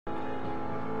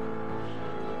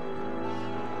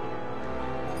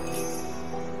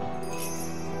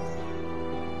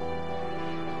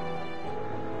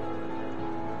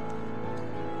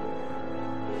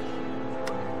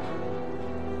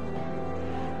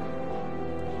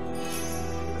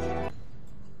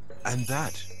And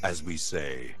that, as we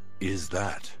say, is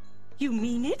that. You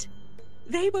mean it?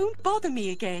 They won't bother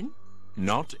me again?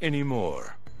 Not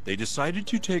anymore. They decided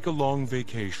to take a long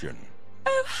vacation.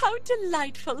 Oh, how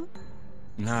delightful.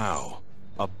 Now,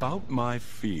 about my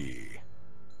fee.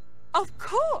 Of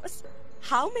course.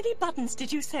 How many buttons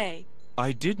did you say?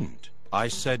 I didn't. I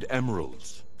said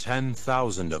emeralds.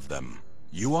 10,000 of them.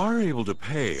 You are able to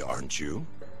pay, aren't you?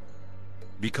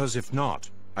 Because if not,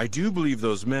 I do believe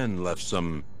those men left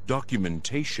some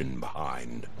documentation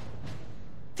behind.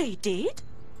 They did?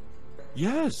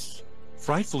 Yes.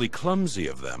 Frightfully clumsy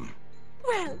of them.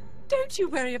 Well, don't you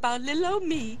worry about little old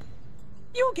me.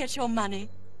 You'll get your money.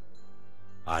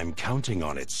 I'm counting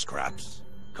on it, Scraps.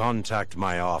 Contact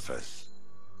my office.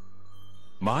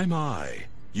 My,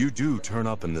 you do turn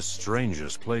up in the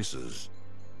strangest places.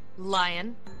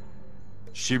 Lion.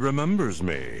 She remembers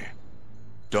me.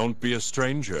 Don't be a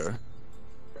stranger.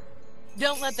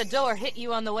 Don't let the door hit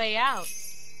you on the way out.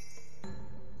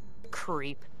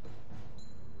 Creep.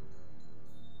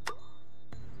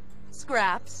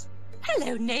 Scraps.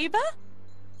 Hello, neighbor.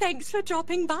 Thanks for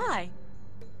dropping by.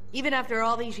 Even after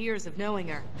all these years of knowing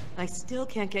her, I still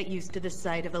can't get used to the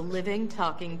sight of a living,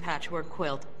 talking patchwork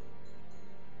quilt.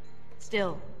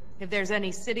 Still, if there's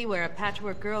any city where a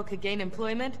patchwork girl could gain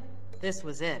employment, this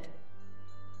was it.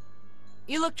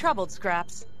 You look troubled,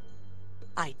 Scraps.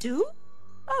 I do?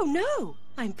 Oh no,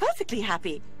 I'm perfectly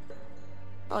happy.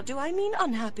 Or do I mean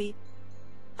unhappy?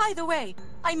 Either way,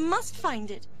 I must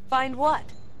find it. Find what?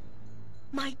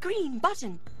 My green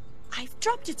button. I've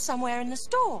dropped it somewhere in the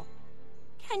store.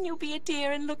 Can you be a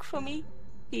dear and look for me?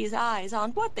 These eyes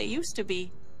aren't what they used to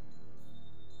be.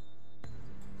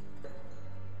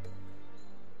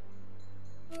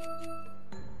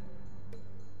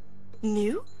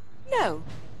 New? No.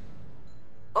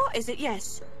 Or is it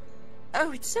yes?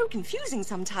 Oh, it's so confusing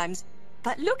sometimes.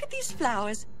 But look at these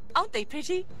flowers. Aren't they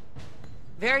pretty?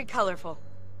 Very colorful.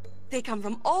 They come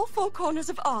from all four corners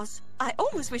of Oz. I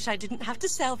almost wish I didn't have to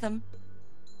sell them.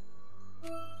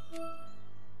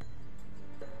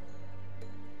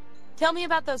 Tell me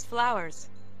about those flowers.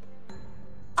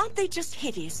 Aren't they just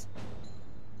hideous?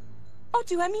 Or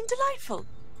do I mean delightful?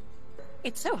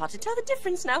 It's so hard to tell the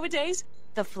difference nowadays.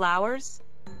 The flowers?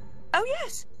 Oh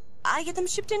yes, I get them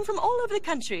shipped in from all over the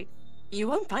country. You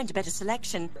won't find a better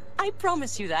selection, I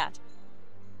promise you that.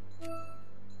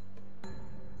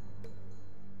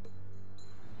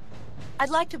 I'd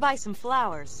like to buy some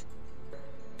flowers.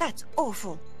 That's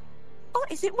awful. Or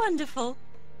is it wonderful?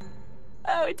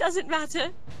 Oh, it doesn't matter.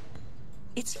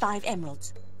 It's 5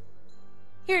 emeralds.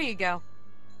 Here you go.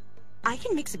 I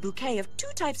can mix a bouquet of 2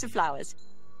 types of flowers.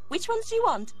 Which ones do you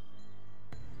want?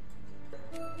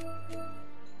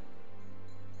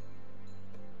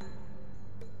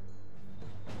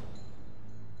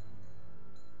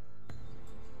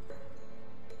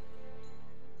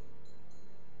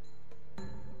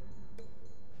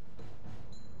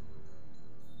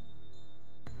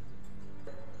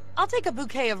 I'll take a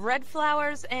bouquet of red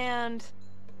flowers and...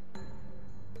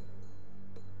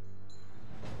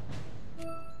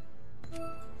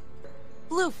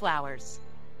 blue flowers.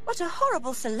 What a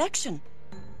horrible selection.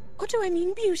 Or do I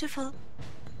mean beautiful?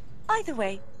 Either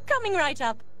way, coming right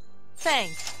up.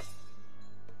 Thanks.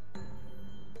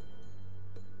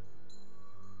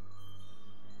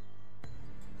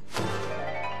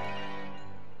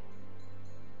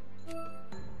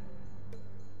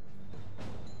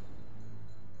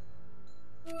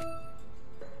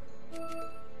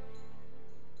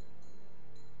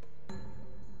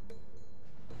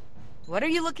 What are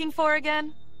you looking for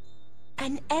again?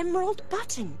 An emerald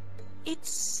button. It's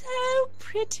so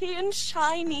pretty and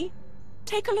shiny.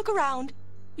 Take a look around.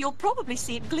 You'll probably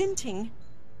see it glinting.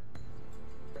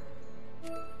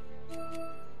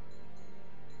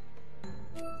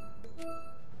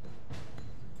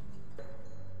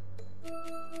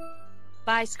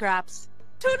 Bye, Scraps.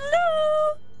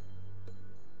 Toodaloo!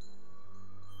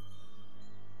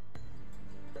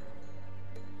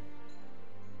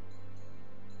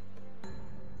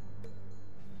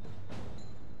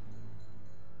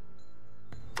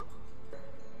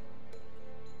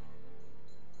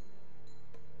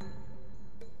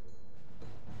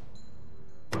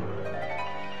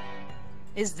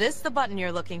 Is this the button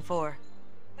you're looking for?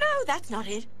 No, that's not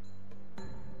it.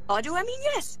 Or do I mean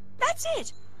yes? That's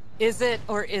it. Is it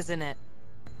or isn't it?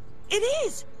 It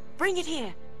is. Bring it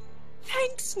here.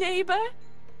 Thanks, neighbor.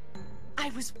 I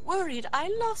was worried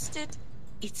I lost it.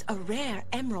 It's a rare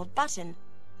emerald button.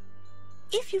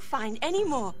 If you find any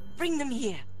more, bring them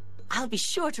here. I'll be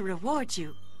sure to reward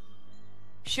you.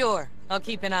 Sure, I'll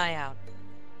keep an eye out.